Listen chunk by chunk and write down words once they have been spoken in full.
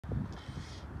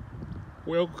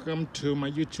Welcome to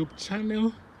my YouTube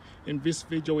channel. In this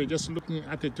video we're just looking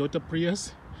at the Toyota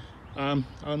Prius,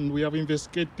 and we have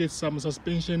investigated some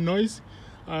suspension noise,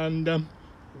 and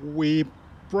we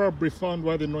probably found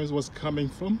where the noise was coming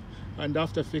from, and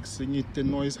after fixing it the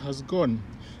noise has gone.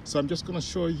 So I'm just going to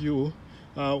show you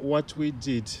what we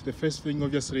did. The first thing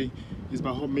obviously is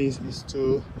by all means is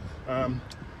to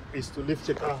lift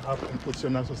your car up and put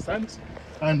your neutral stance.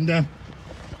 And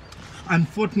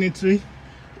unfortunately,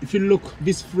 if you look,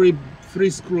 these three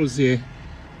screws here,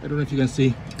 I don't know if you can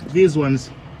see these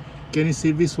ones. Can you see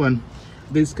this one?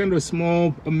 There's kind of a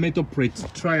small metal plate,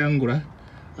 triangular.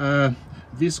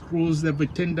 These screws have a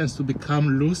tendency to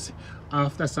become loose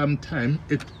after some time,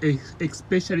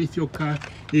 especially if your car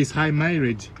is high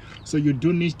mileage. So you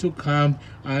do need to come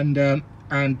and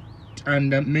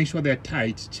make sure they're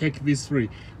tight. Check these three.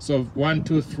 So 1,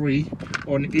 2, 3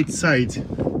 on each side.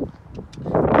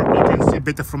 You can see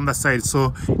better from the side.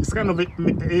 So it's kind of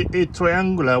a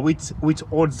triangular which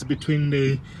odds between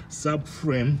the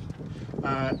subframe,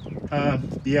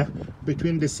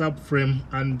 between the subframe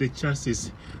and the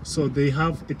chassis. So they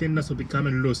have a tendency to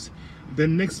becoming loose. The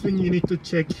next thing you need to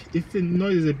check, if the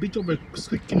noise is a bit of a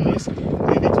squeaking noise, you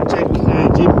need to check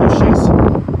G bushings.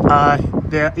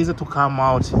 They're easy to come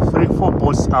out. 3-4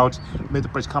 bolts out, metal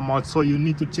parts come out. So you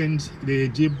need to change the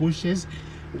G bushes.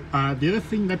 The other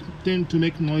thing that tend to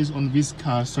make noise on this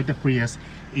car, Toyota Prius,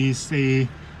 is a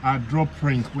drop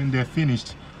ring when they're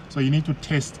finished. So you need to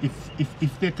test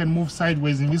if they can move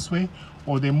sideways in this way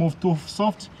or they move too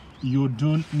soft. You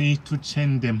do need to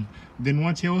change them. Then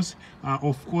what else?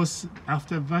 Of course,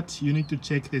 after that you need to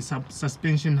check the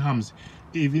suspension arms.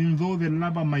 Even though the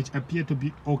rubber might appear to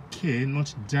be okay,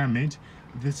 not damaged,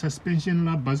 the suspension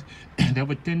rubbers they have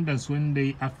a tendency when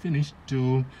they are finished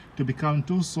to become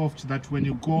too soft, that when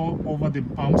you go over the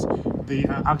bumps they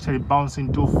are actually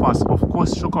bouncing too fast. Of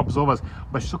course, shock absorbers,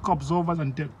 but shock absorbers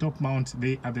and top mount,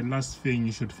 they are the last thing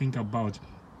you should think about.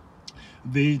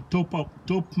 The top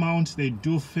mount, they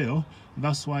do fail.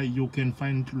 That's why you can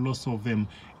find lots of them.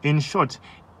 In short,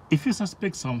 if you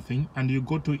suspect something and you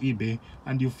go to eBay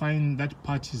and you find that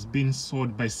part is being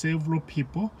sold by several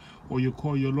people, or you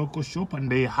call your local shop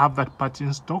and they have that part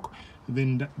in stock,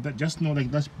 then just know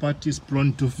that part is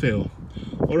prone to fail.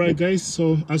 All right guys,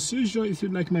 so as usual, if you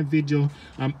like my video,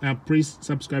 please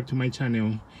subscribe to my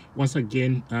channel. Once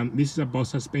again, this is about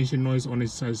suspension noise on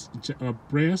a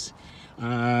Prius.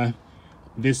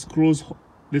 The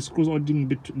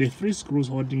three screws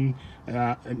holding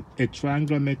a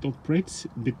triangular metal plate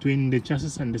between the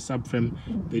chassis and the subframe,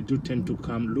 they do tend to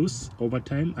come loose over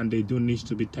time, and they do need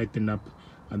to be tightened up,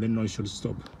 and the noise should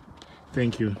stop.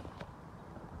 Thank you.